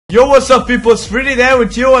Yo, what's up people, it's Freddy there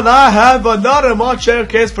with you, and I have another mod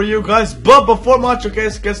showcase for you guys. But before mod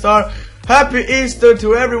showcase gets started, happy Easter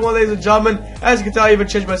to everyone, ladies and gentlemen. As you can tell, I even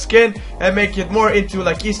changed my skin and make it more into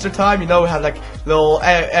like Easter time. You know, we have like little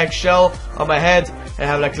eggshell on my head, and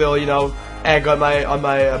have like little, you know, egg on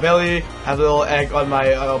my belly, have a little egg on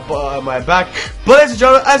my back. But ladies and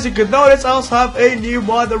gentlemen, as you can notice, I also have a new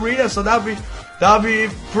mod arena, so that'll be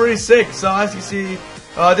pretty sick. So as you see,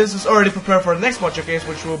 this is already prepared for the next mod showcase,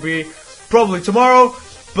 which will be probably tomorrow.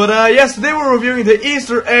 But yes, today we're reviewing the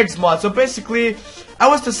Easter eggs mod. So basically, I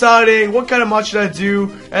was deciding what kind of mod should I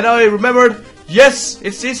do, and I remembered, yes,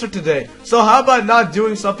 it's Easter today. So how about not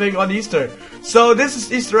doing something on Easter? So this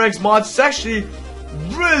is Easter eggs mod. It's actually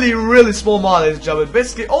really small mod, ladies and gentlemen.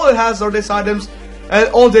 Basically, all it has are these items, and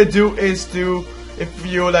all they do is to, if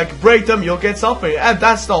you like break them, you'll get something, and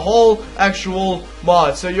that's the whole actual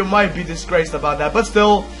mod. So you might be disgraced about that, but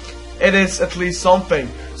still, it is at least something.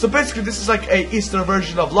 So basically, this is like a Easter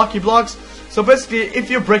version of Lucky Blocks. So basically, if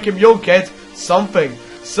you break them, you'll get something.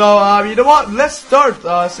 So you know what? Let's start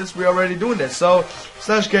since we're already doing this. So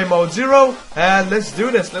slash game mode 0, and let's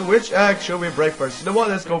do this. Which egg should we break first? You know what?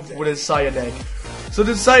 Let's go with a cyan egg. So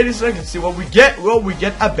this cyan egg, let's see what we get. Well, we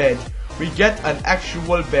get a bed. We get an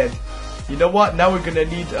actual bed. You know what? Now we're gonna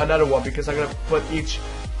need another one because I'm gonna put each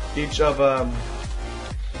of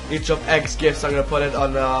X gifts. I'm gonna put it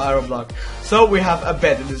on arrow block. So we have a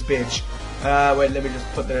bed in this bitch. Wait, let me just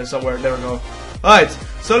put that somewhere. There we go. Alright,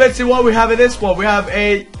 so let's see what we have in this one. We have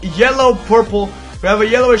a yellow purple. We have a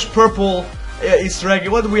yellowish purple Easter egg.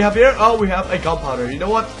 What do we have here? Oh, we have a gunpowder. You know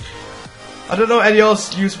what? I don't know any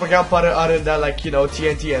else use for gunpowder other than like, you know,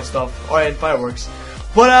 TNT and stuff, or and fireworks.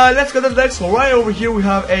 But let's go to the next one. Right over here we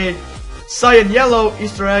have a cyan yellow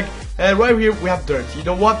Easter egg, and right here we have dirt. You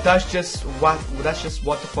know what? That's just what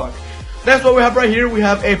the fuck. That's what we have right here. We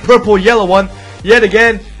have a purple yellow one yet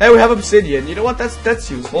again, and we have obsidian. You know what? That's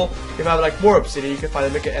useful. If you have like more obsidian, you can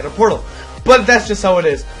finally make it at a portal. But that's just how it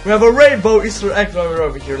is. We have a rainbow Easter egg right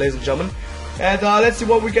over here, ladies and gentlemen. And let's see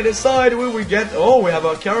what we get inside. What we get? Oh, we have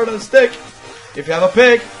a carrot on a stick. If you have a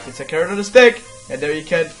pig, it's a carrot on a stick, and there you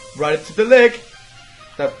can ride it to the lick.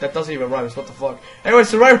 That doesn't even rhyme. What the fuck? Anyway,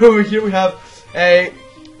 so right over here we have a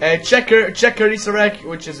checker Easter egg,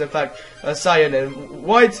 which is in fact cyan and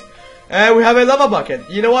white, and we have a lava bucket.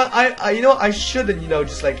 You know what? I shouldn't, you know,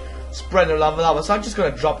 just like spread the lava. So I'm just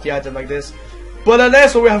gonna drop the item like this. But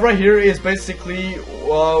next what we have right here is basically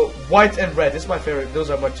white and red. This is my favorite.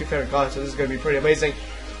 Those are my two favorite colors. So this is gonna be pretty amazing.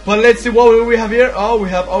 But let's see what we have here. Oh, we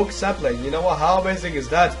have oak sapling. You know what? How amazing is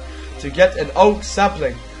that to get an oak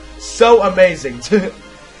sapling? So amazing.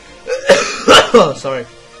 Sorry.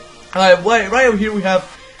 Alright, right over here we have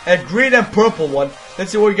a green and purple one.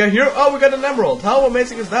 Let's see what we got here. Oh, we got an emerald. How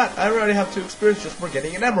amazing is that? I already have 2 experience just for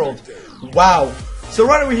getting an emerald. Wow. So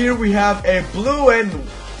right over here we have a blue and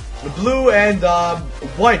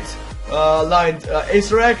white lined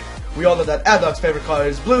Easter egg. We all know that Adog's favorite color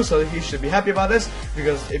is blue, so he should be happy about this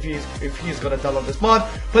because if he's gonna download this mod.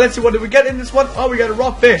 But let's see what did we get in this one. Oh, we got a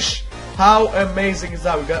rockfish. How amazing is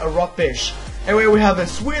that? We got a rockfish. Anyway, we have a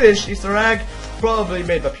Swedish Easter egg, probably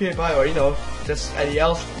made by PewDiePie or, you know, just any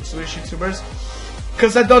else Swedish YouTubers,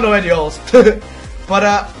 because I don't know any else. But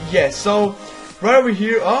yeah, so right over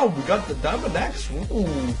here, oh, we got the diamond axe. Ooh.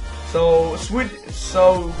 So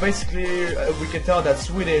basically we can tell that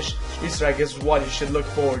Swedish Easter egg is what you should look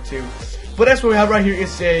forward to. But that's what we have right here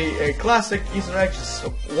is a classic Easter egg, just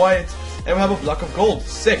white, and we have a block of gold.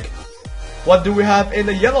 Sick. What do we have in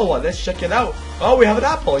the yellow one? Let's check it out. Oh, we have an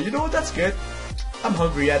apple. You know what? That's good. I'm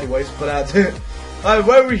hungry anyways, but right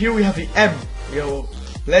over here we have the M. Yo,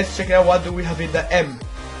 let's check out what do we have in the M.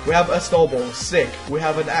 We have a snowball. Sick. We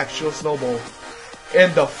have an actual snowball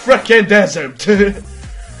in the frickin' desert.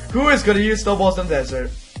 Who is gonna use snowballs in the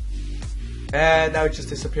desert? And now it just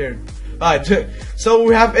disappeared. Alright, so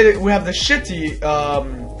we have the shitty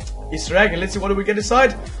Easter egg, and let's see what do we get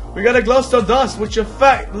inside. We got a glowstone dust, which in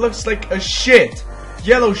fact looks like a shit,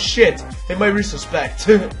 yellow shit in my retrospect.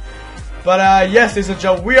 But yes, ladies and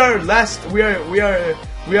gentlemen, we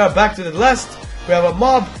are back to the last. We have a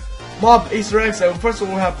mob Easter eggs, and first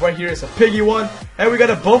one we have right here is a piggy one, and we got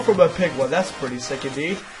a bow from a pig one. That's pretty sick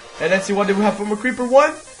indeed. And let's see what do we have from a creeper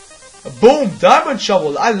one. Boom, diamond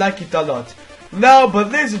shovel. I like it a lot. Now,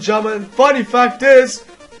 but ladies and gentlemen, funny fact is,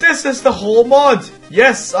 this is the whole mod.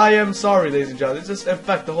 Yes, I am sorry, ladies and gentlemen. This is in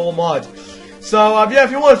fact the whole mod. So yeah, if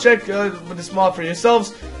you want to check this mod for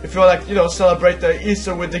yourselves, if you want, like, you know, celebrate the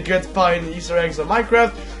Easter with the good fine Easter eggs on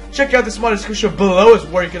Minecraft, check out this mod description below is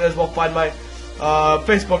where you can as well find my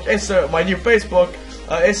Facebook, my new Facebook,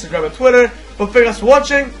 Instagram and Twitter. But thanks for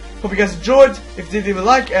watching. Hope you guys enjoyed. If you did, leave a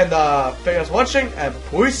like, and thank you guys for watching, and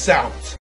peace out.